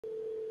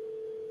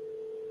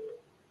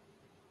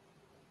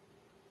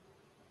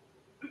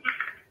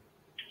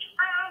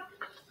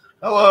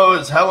Hello,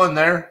 is Helen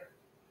there?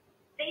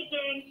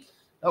 Speaking.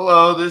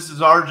 Hello, this is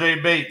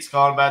RJ Bates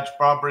calling about your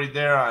property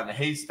there on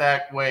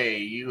Haystack Way.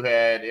 You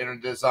had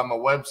entered this on my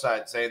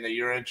website saying that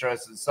you're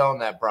interested in selling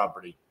that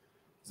property.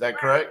 Is that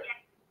Well, correct? yeah,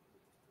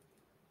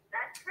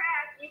 that's correct.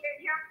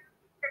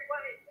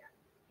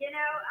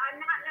 I'm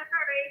not in a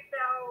hurry,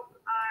 so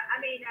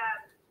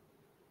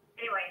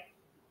anyway,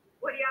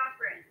 what are you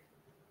offering?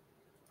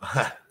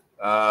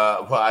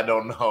 Well, I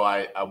don't know.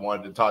 I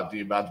wanted to talk to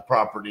you about the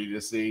property to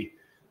see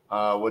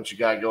what you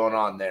got going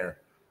on there.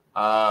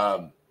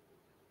 Um,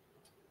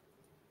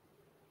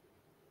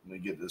 Let me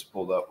get this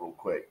pulled up real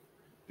quick.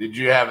 Did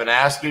you have an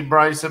asking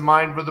price in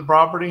mind for the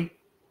property?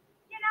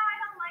 I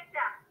don't like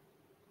that.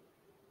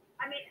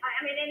 I mean,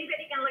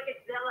 anybody can look at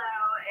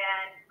Zillow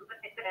and look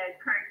at the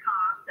current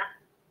comps.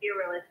 You're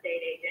a real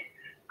estate agent.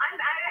 I'm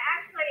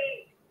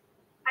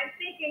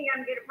thinking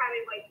I'm going to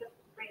probably wait till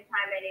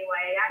springtime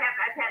anyway.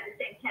 I've had the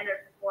same tenant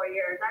for 4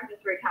 years. I'm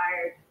just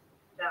retired,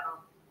 so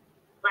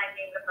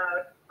lightning the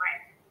most.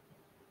 Right.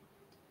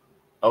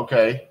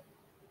 Okay.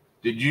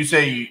 Did you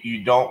say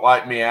you don't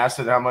like me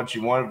asking how much you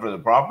wanted for the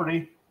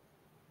property?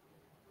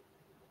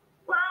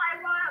 Well,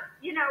 I want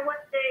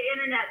what the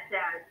internet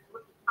says,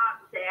 what the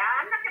top say.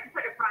 I'm not going to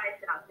put a price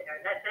out there.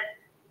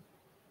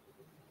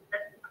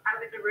 I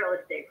was a real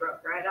estate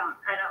broker. I'm not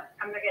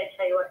going to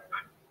tell you what.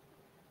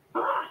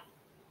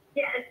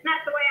 Yeah, it's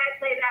not the way I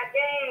play that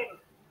game.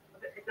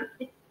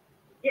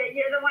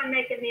 You're the one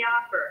making the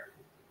offer.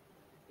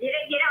 You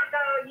don't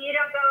go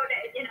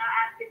to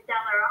ask the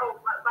seller. Oh,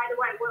 by the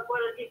way, what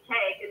did you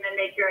take? And then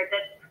make sure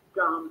that's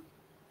dumb.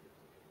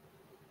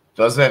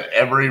 Doesn't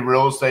every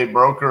real estate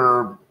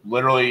broker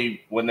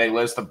literally, when they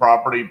list a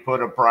property,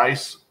 put a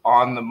price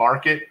on the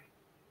market?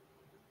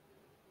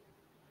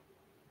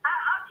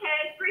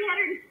 Okay,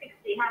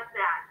 360. How's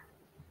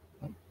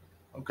that?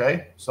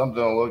 Okay,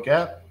 something to look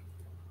at.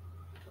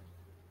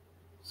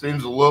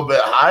 Seems a little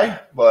bit high,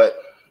 but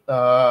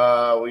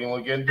we can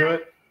look into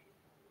it.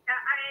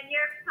 And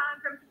you're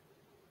calling from?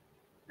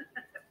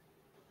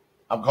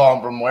 I'm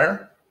calling from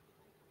where?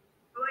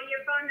 Well,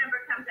 your phone number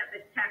comes up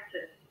as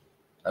Texas.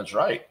 That's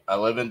right. I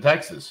live in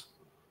Texas.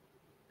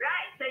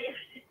 Right. So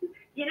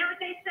you know what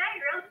they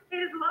say? Real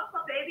estate is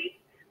local, baby.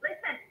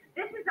 Listen,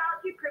 this is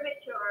all too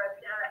premature. I'm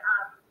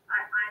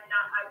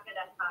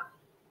gonna.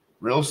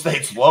 Real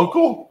estate's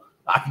local?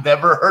 I've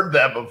never heard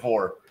that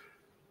before.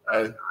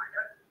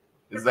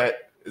 Is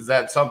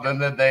that something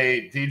that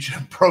they teach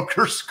in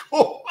broker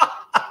school?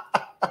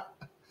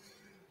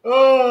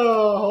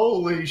 Oh,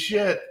 holy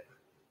shit.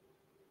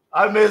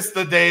 I miss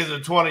the days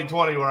of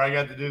 2020 where I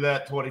got to do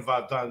that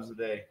 25 times a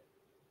day.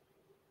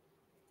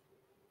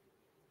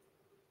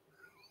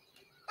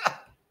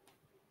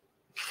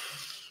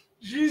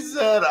 She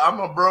said, I'm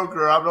a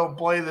broker. I don't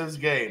play this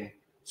game.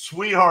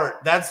 Sweetheart,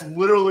 that's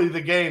literally the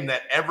game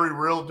that every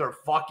realtor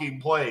fucking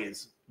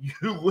plays.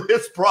 You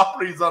list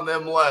properties on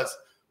them less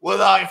with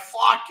a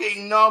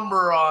fucking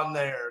number on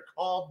there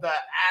called the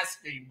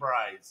asking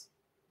price.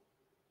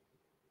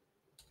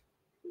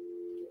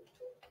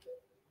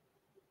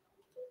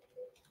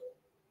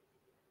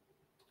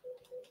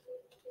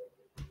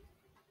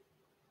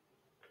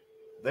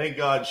 Thank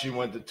God she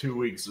went to 2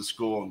 weeks of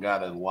school and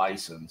got a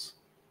license.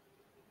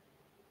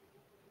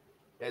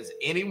 Has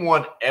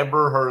anyone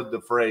ever heard the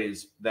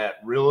phrase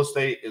that real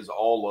estate is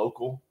all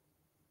local?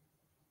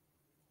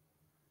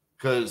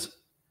 Because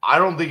I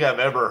don't think I've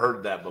ever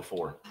heard that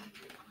before.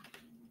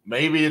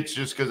 Maybe it's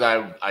just because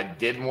I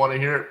didn't want to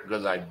hear it,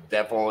 because I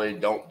definitely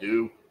don't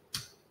do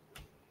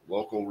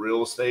local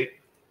real estate.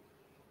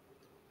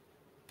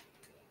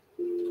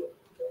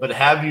 But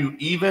have you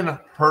even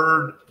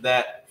heard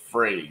that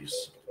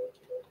phrase?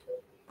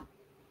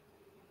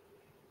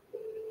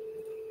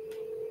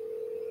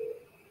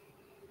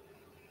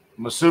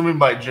 I'm assuming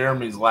by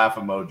Jeremy's laugh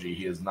emoji,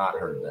 he has not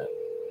heard that.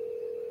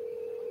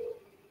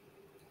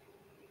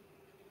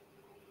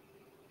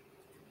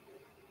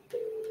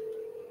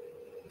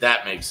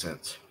 That makes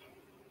sense.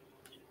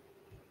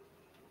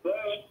 Hello?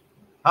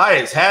 Hi,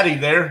 is Hattie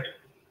there?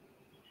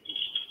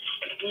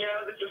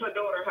 Yeah, this is her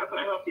daughter. How can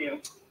I help you?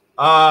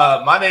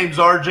 My name's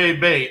RJ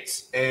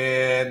Bates,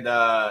 and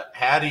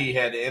Hattie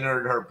had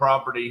entered her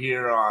property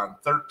here on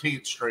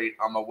 13th Street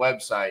on my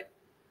website,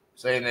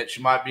 saying that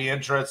she might be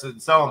interested in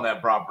selling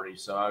that property.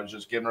 So I was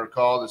just giving her a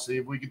call to see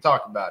if we could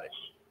talk about it.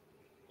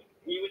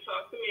 You would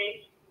talk to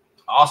me.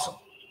 Awesome.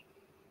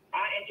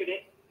 I entered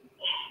it.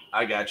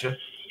 I got you.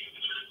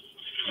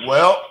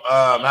 Well,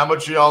 how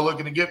much are y'all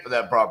looking to get for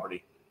that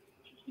property?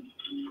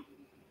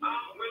 We're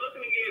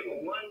looking to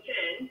get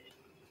 110.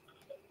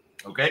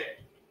 Okay.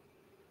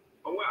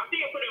 Well, I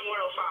think I put in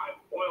 105.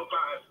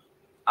 105.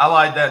 I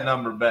like that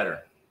number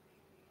better.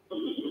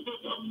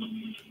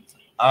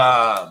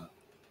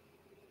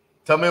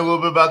 Tell me a little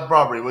bit about the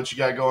property. What you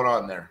got going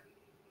on there?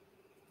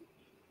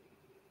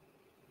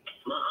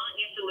 My aunt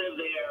used to live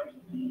there.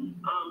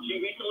 She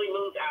recently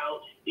moved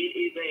out. It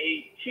is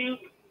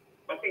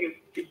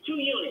it's 2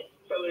 units.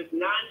 So it's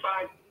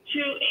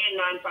 952 and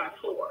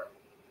 954.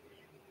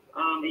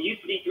 It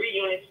used to be 3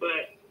 units,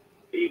 but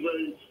it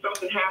was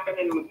something happened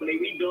and they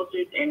rebuilt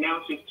it, and now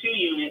it's just 2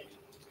 units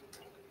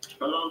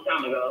a long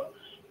time ago.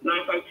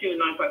 952 and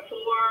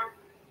 954.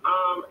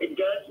 It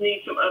does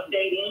need some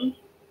updating,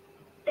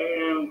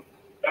 and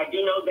I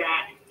do know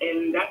that,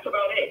 and that's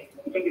about it.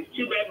 I think it's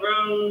 2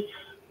 bedrooms,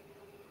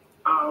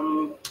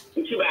 and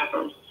 2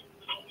 bathrooms.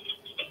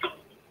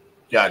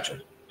 Gotcha.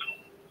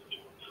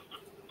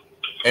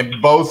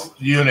 And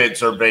both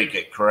units are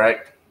vacant,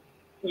 correct?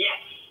 Yes.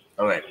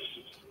 Okay.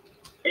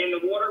 And the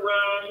water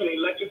runs, and the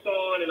electric's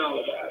on, and all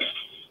of that.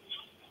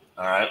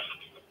 All right.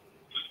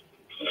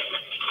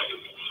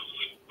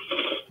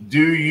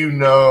 Do you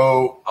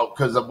know,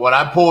 because when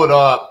I pull it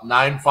up,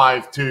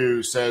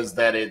 952 says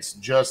that it's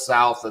just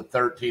south of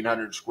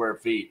 1,300 square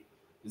feet.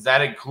 Is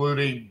that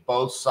including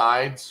both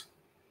sides?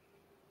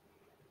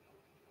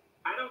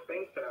 I don't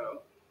think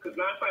so, because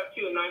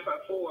 952 and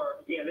 954,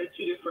 yeah, they're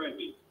two different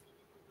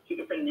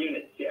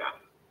units, yeah.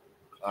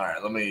 All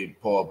right, let me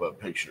pull up a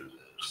picture of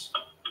this.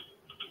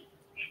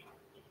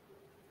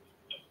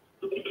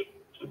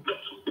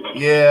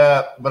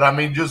 Yeah, but I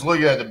mean, just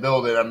looking at the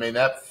building, I mean,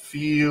 that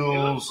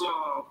feels,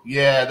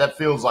 yeah, that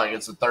feels like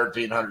it's a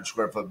 1,300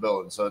 square foot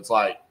building. So it's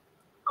like,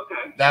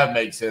 okay, that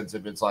makes sense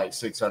if it's like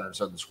 600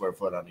 something square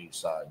foot on each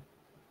side.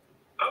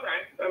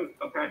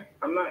 Okay.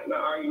 I'm not going to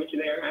argue with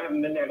you there. I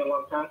haven't been there in a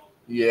long time.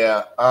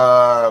 Yeah.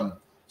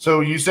 So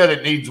you said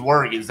it needs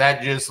work. Is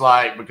that just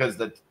like because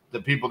the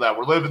people that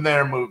were living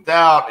there moved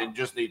out and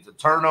just needs a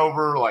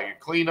turnover, like a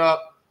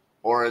cleanup,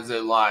 or is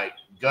it like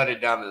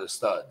gutted down to the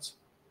studs?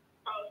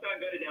 Oh, it's not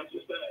gutted down to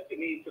the studs. It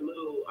needs a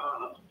little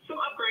some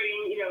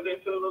upgrading. You know,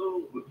 there's a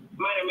little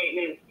minor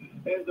maintenance.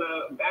 There's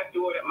a back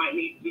door that might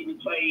need to be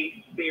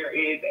replaced. There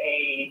is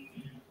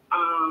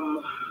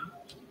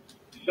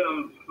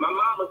my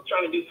mom was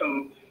trying to do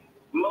some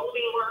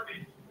molding work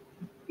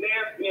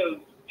there, you know,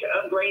 to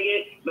upgrade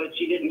it, but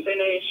she didn't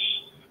finish.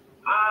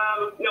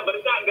 No, but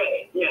it's not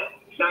gutted. No,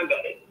 it's not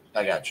gutted.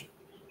 I got you.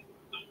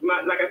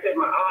 Like I said,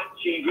 my aunt,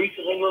 she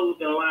recently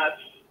moved in the last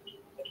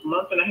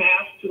month and a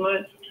half, 2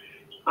 months,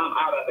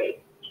 out of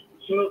it.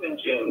 She moved in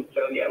June,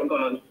 so yeah, we're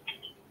going on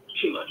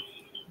 2 months.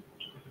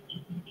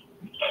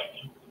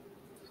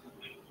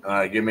 All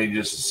right, give me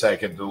just a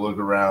second to look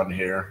around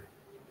here.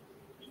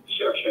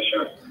 Sure.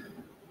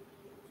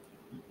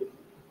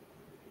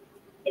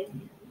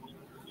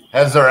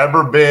 Has there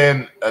ever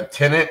been a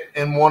tenant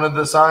in one of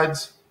the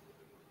sides?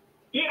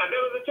 Yeah, there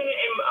was a tenant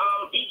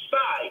in each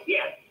side,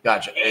 yes.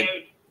 Gotcha. And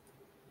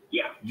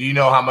yeah. Do you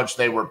know how much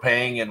they were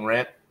paying in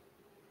rent?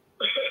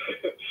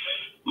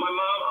 My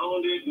mom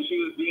owned it, and she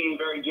was being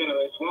very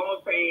generous. One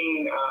was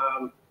paying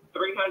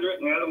 $300,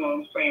 and the other one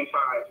was paying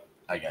 $500.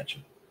 I got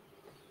you.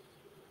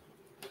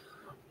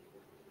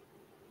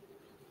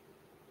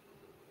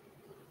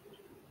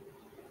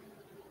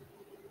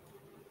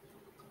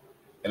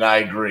 And I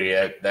agree.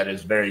 That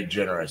is very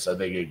generous. I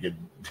think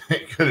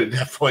it could have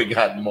definitely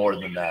gotten more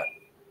than that.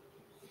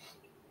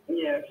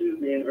 Yeah, she was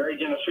being very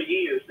generous for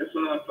years. This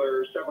went on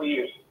for several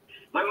years.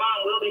 My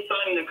mom will be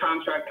signing the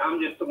contract.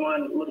 I'm just the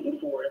one looking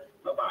for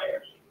a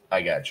buyer.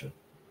 I got you.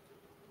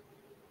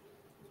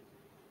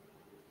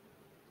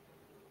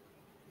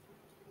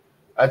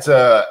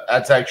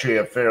 That's actually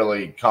a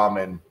fairly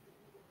common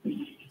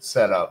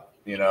setup.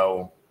 You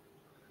know,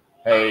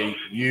 hey,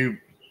 you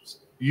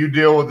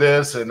deal with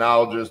this, and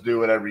I'll just do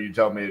whatever you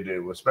tell me to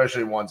do.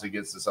 Especially once it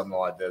gets to something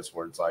like this,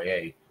 where it's like,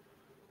 hey,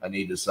 I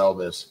need to sell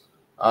this.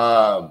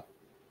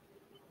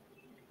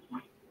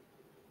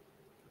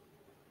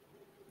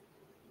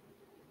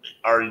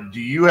 Do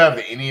you have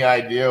any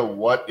idea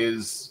what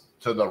is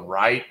to the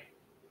right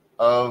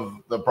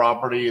of the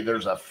property?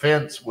 There's a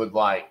fence with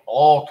like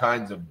all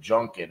kinds of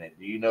junk in it.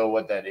 Do you know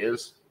what that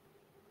is?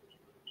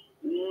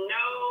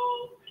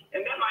 No,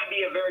 and that might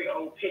be a very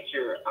old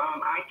picture.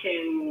 I'm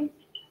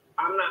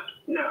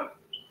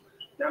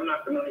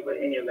not familiar with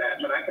any of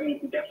that, but I can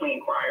definitely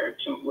inquire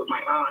with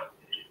my aunt.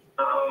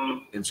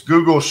 It's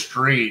Google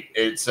Street.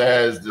 It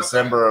says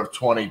December of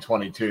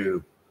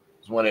 2022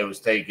 is when it was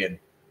taken.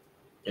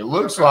 It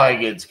looks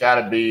like it's got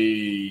to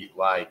be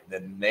like the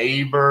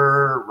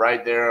neighbor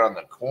right there on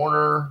the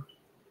corner.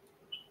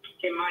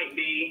 It might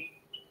be.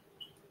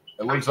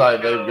 It looks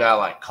like they've got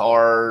like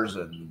cars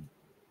and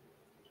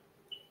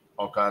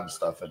all kinds of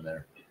stuff in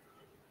there.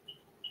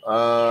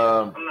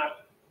 I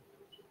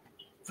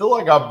feel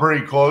like I'm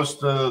pretty close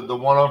to the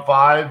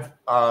 105.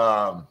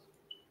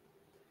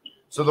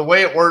 So the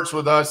way it works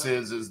with us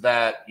is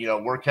that, you know,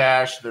 we're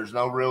cash. There's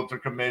no realtor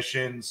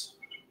commissions.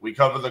 We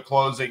cover the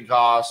closing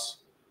costs.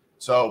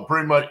 So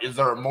pretty much, is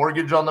there a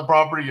mortgage on the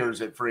property or is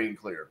it free and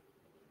clear?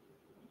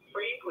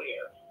 Free and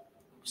clear.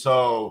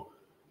 So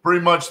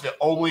pretty much the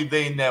only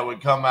thing that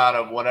would come out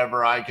of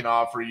whatever I can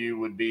offer you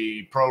would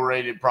be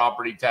prorated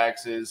property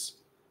taxes,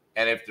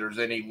 and if there's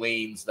any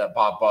liens that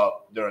pop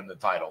up during the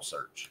title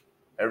search.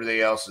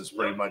 Everything else is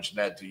pretty much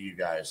net to you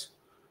guys.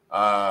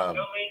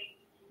 Gotcha.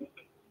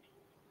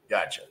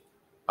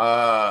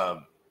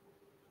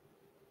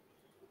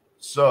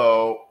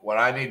 So what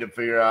I need to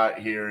figure out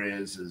here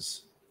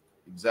is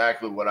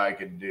exactly what I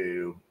can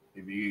do.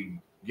 If you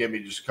give me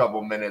just a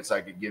couple minutes,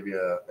 I could give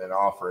you an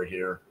offer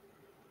here.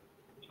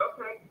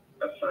 Okay,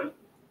 that's fine.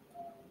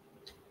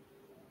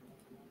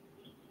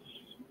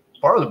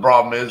 Part of the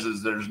problem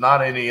is there's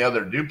not any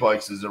other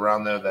duplexes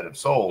around there that have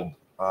sold.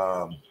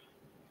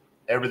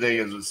 Everything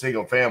is a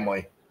single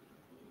family.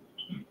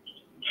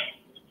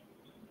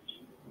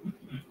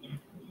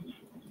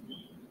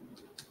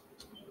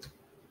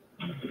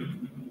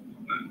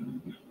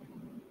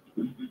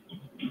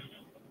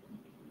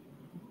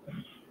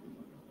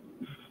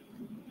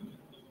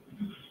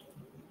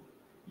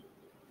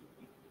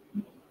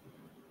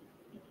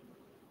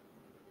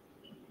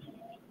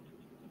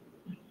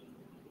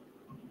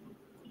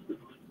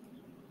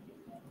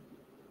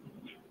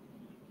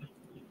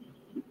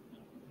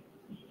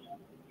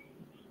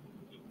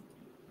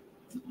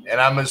 And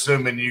I'm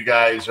assuming you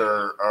guys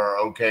are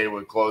okay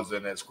with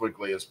closing as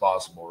quickly as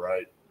possible,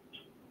 right?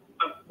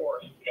 Of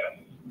course, yes.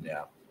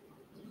 Yeah.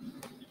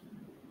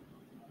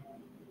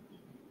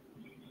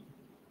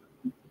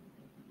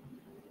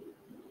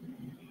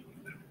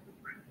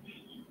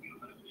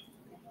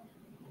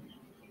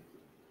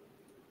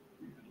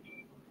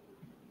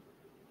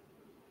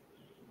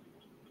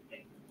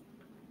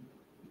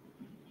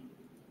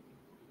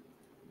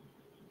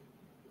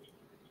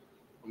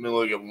 Let me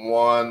look at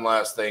one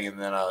last thing, and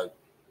then I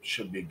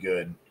should be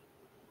good.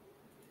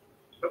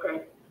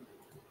 Okay.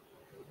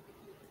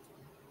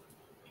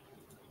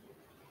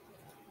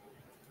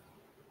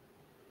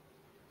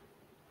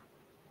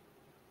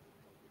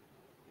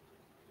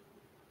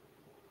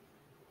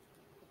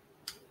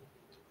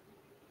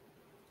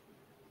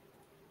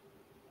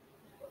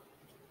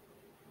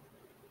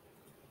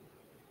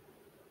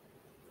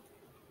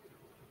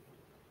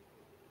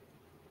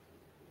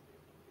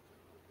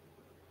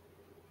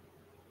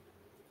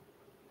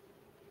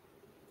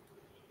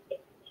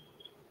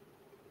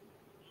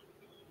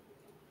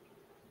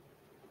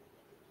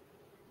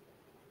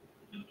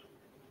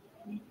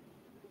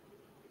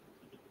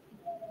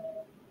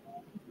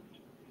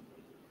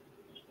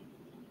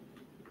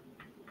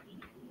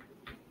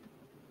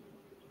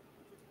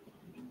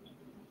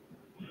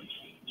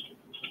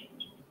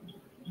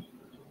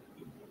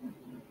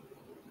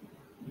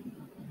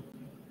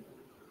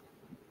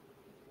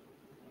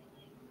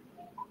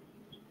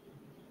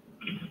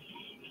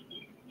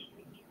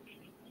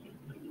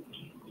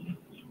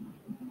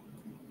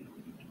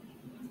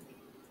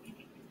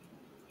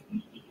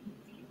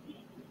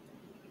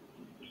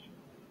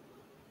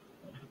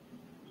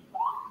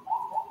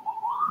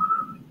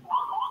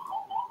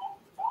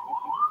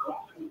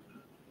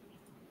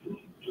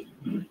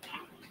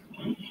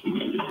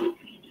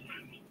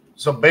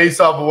 So based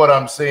off of what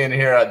I'm seeing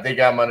here, I think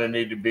I'm going to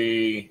need to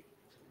be.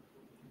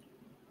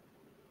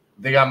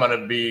 I think I'm going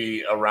to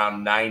be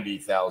around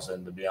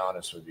 90,000, to be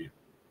honest with you.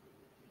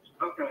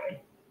 Okay.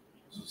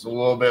 So it's a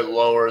little bit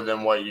lower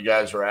than what you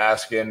guys were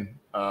asking.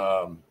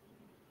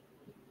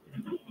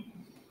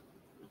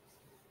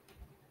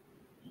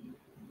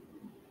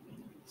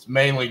 It's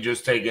mainly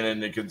just taking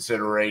into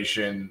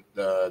consideration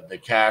the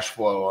cash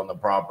flow on the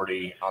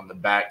property on the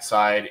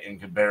backside in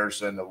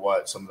comparison to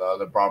what some of the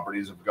other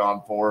properties have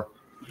gone for.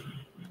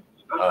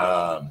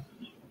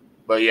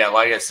 But yeah,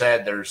 like I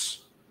said,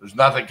 there's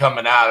nothing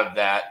coming out of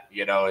that.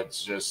 You know,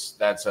 it's just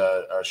that's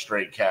a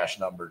straight cash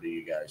number to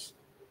you guys.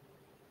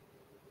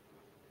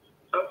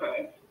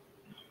 Okay.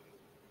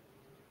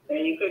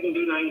 And you couldn't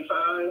do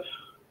 95?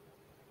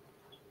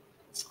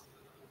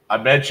 I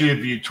bet you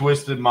if you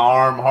twisted my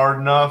arm hard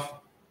enough,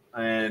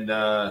 and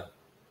I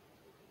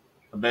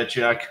bet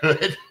you I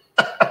could.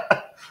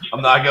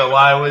 I'm not gonna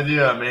lie with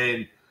you. I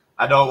mean,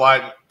 I don't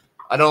like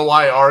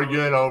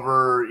arguing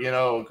over, you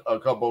know, a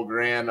couple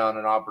grand on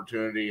an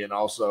opportunity, and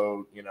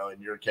also, you know, in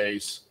your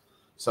case,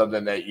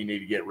 something that you need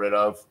to get rid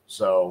of.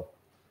 So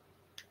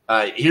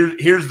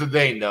here's the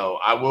thing, though.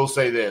 I will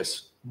say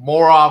this: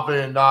 more often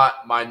than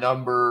not, my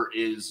number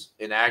is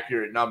an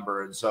accurate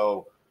number, and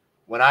so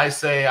when I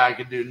say I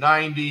can do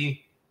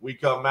 90, we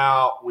come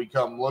out, we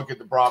come look at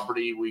the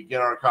property, we get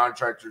our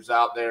contractors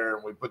out there,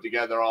 and we put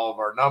together all of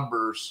our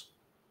numbers.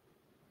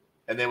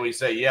 And then we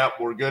say, yep,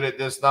 we're good at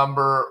this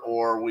number.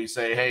 Or we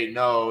say, hey,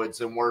 no,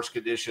 it's in worse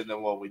condition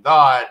than what we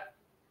thought.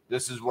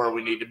 This is where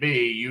we need to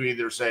be. You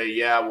either say,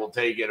 yeah, we'll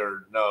take it,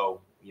 or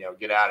no, you know,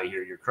 get out of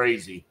here. You're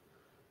crazy.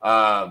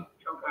 So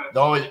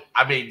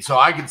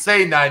I can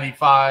say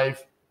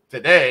 95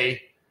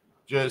 today.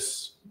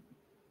 Just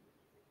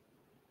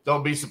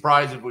don't be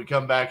surprised if we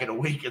come back in a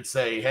week and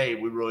say, hey,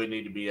 we really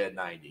need to be at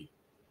 90.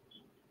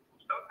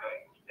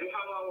 And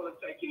how long will it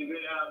take you to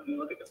get out and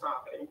look at the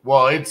property?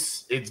 Well,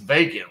 it's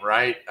vacant,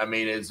 right? I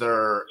mean, is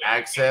there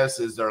access?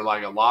 Is there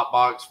like a lot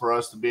box for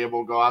us to be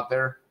able to go out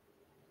there?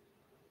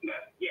 Yeah.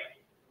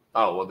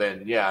 Oh, well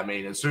then, yeah. I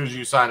mean, as soon as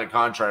you sign a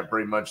contract,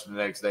 pretty much the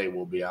next day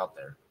we'll be out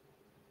there.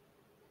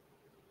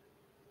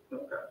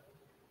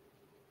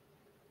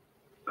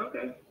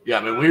 Okay. Yeah,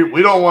 I mean,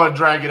 we don't want to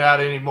drag it out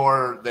any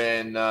more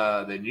than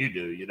you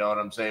do. You know what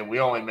I'm saying? We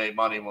only make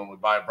money when we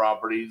buy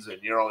properties,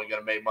 and you're only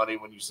going to make money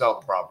when you sell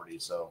the property.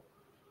 So.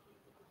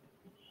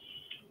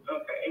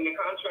 Okay, and the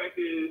contract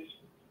is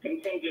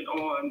contingent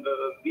on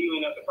the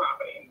viewing of the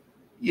property?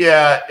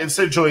 Yeah,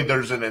 essentially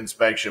there's an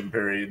inspection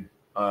period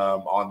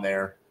on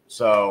there.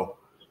 So,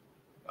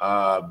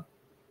 but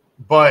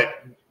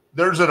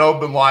there's an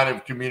open line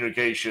of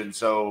communication.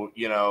 So,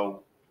 you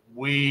know,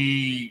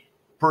 we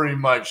pretty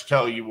much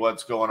tell you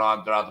what's going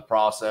on throughout the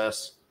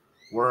process.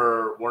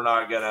 We're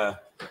not gonna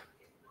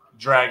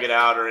drag it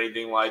out or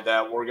anything like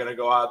that. We're gonna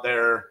go out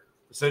there,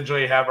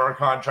 essentially have our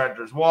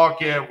contractors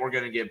walk it. We're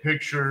gonna get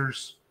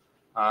pictures,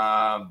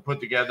 put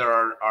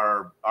together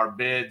our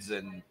bids,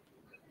 and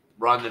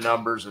run the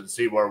numbers and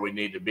see where we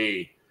need to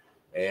be.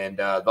 And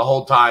the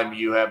whole time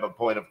you have a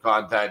point of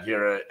contact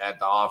here at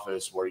the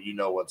office where you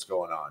know what's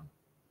going on.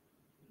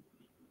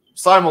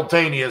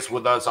 Simultaneous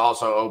with us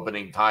also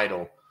opening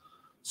title.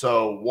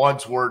 So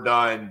once we're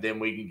done, then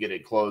we can get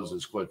it closed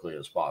as quickly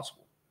as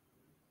possible.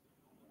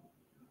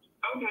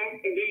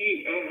 Okay.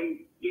 And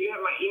do you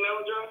have my email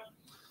address?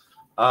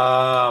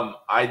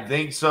 I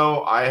think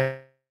so.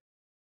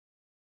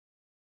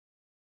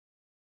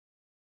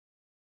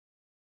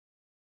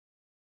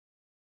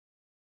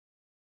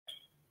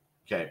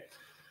 Okay.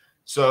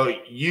 So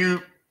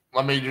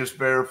let me just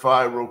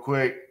verify real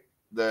quick.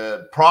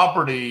 The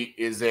property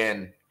is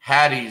in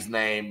Hattie's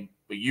name,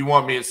 but you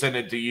want me to send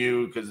it to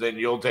you because then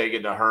you'll take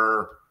it to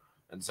her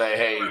and say,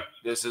 hey,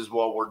 this is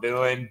what we're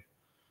doing.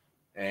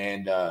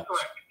 And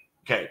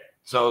okay.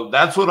 So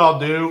that's what I'll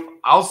do.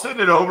 I'll send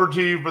it over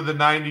to you for the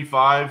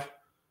 95.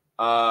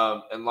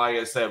 And like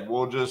I said,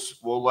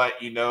 we'll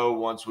let you know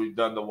once we've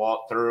done the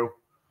walkthrough.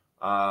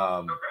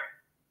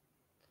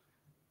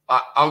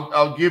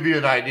 I'll give you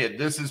an idea.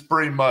 This is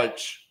pretty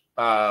much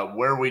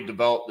where we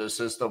developed this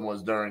system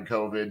was during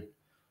COVID.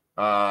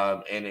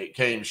 And it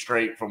came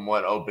straight from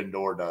what Open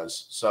Door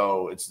does.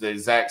 So it's the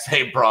exact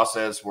same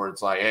process where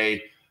it's like,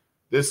 hey,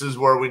 this is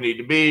where we need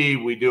to be.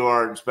 We do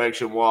our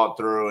inspection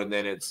walkthrough, and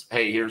then it's,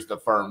 hey, here's the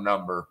firm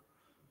number.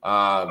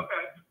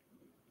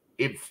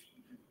 If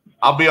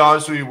I'll be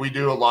honest with you, we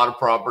do a lot of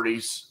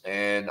properties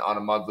and on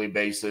a monthly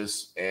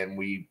basis, and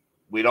we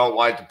don't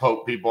like to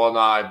poke people in the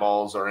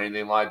eyeballs or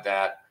anything like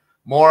that.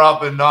 More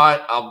often than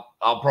not,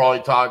 I'll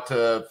probably talk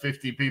to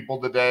 50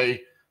 people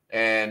today,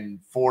 and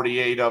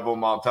 48 of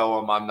them I'll tell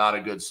them I'm not a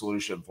good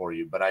solution for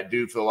you. But I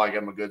do feel like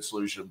I'm a good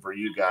solution for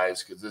you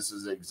guys because this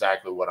is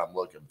exactly what I'm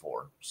looking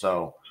for.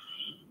 So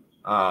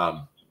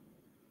we'll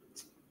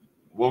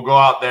go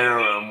out there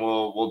and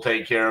we'll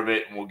take care of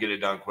it, and we'll get it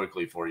done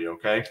quickly for you,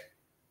 okay? Okay.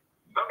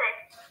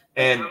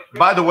 And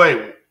by the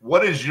way,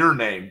 what is your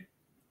name?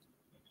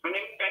 My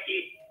name's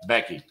Becky.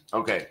 Becky.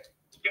 Okay.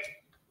 Yep.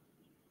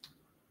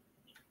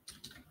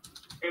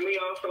 And we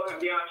also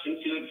have the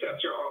option to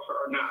accept your offer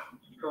or not,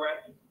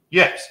 correct?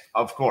 Yes,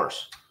 of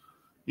course.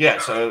 Yeah,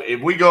 so if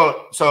we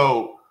go,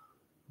 so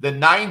the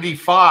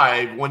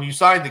 95, when you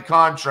sign the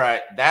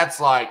contract, that's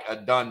like a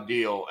done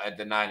deal at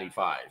the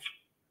 95.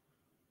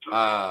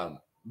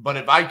 But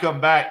if I come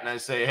back and I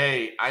say,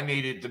 hey, I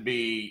need it to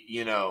be,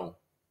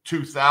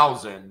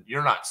 2,000,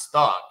 you're not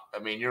stuck. I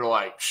mean, you're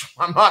like,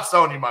 I'm not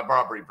selling you my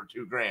property for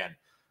 $2,000.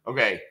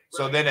 Okay.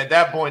 So then at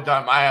that point in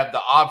time, I have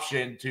the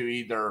option to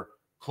either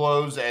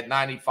close at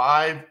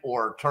 95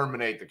 or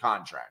terminate the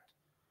contract.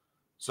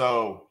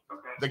 So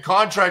the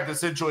contract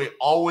essentially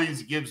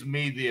always gives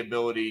me the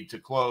ability to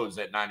close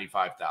at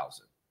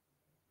 95,000.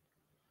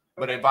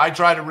 But if I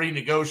try to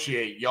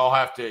renegotiate, y'all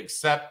have to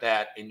accept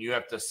that, and you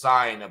have to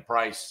sign a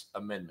price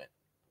amendment.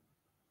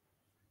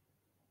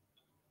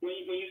 When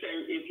you say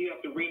if you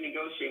have to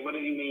renegotiate, what do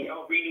you mean?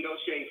 Oh,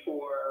 renegotiate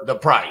for the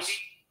price.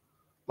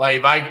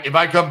 Like if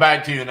I come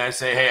back to you and I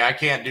say, hey, I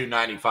can't do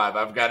 95,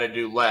 I've got to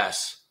do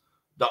less.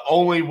 The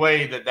only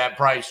way that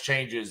price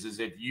changes is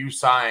if you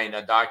sign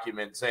a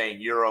document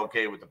saying you're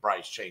okay with the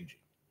price changing.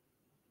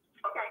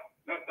 Okay,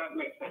 that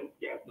makes sense.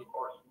 Yes, of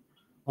course.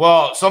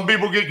 Well, some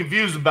people get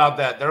confused about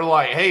that. They're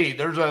like, hey,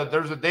 there's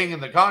a thing in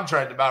the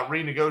contract about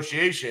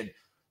renegotiation.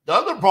 The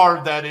other part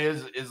of that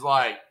is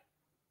like,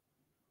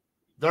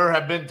 there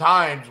have been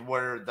times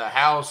where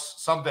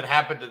something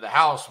happened to the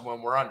house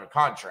when we're under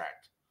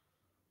contract.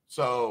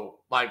 So,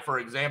 like, for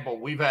example,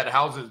 we've had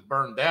houses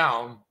burned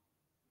down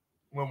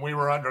when we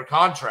were under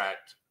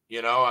contract.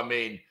 I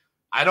mean,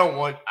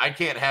 I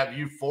can't have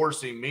you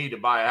forcing me to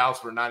buy a house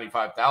for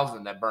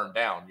 95,000 that burned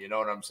down. You know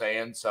what I'm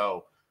saying?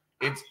 So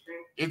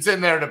it's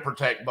in there to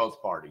protect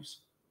both parties.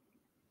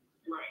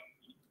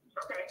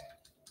 Right. Okay.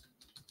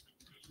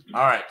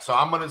 All right. So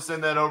I'm going to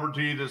send that over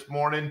to you this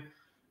morning.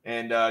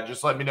 And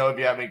just let me know if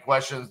you have any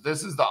questions.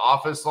 This is the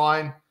office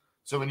line.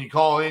 So when you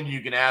call in,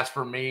 you can ask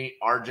for me,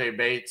 RJ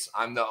Bates.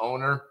 I'm the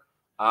owner.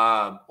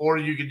 Or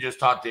you can just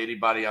talk to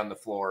anybody on the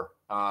floor.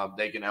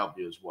 They can help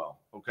you as well.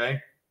 Okay?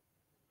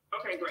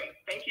 Okay, great.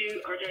 Thank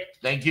you, RJ.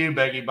 Thank you,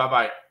 Becky.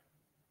 Bye-bye.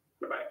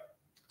 Bye-bye.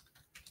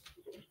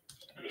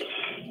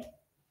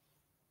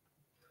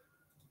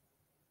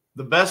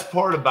 The best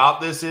part about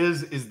this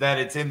is that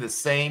it's in the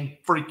same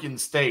freaking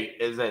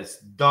state as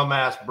this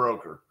dumbass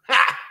broker.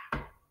 Ha!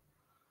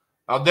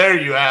 How dare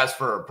you ask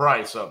for a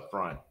price up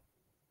front?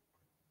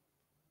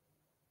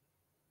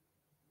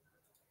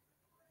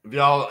 If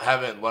y'all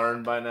haven't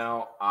learned by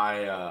now,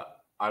 I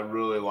I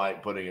really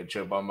like putting a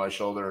chip on my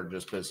shoulder and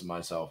just pissing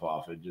myself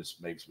off. It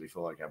just makes me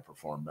feel like I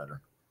perform better.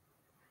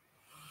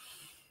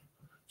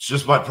 It's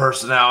just my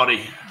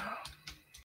personality.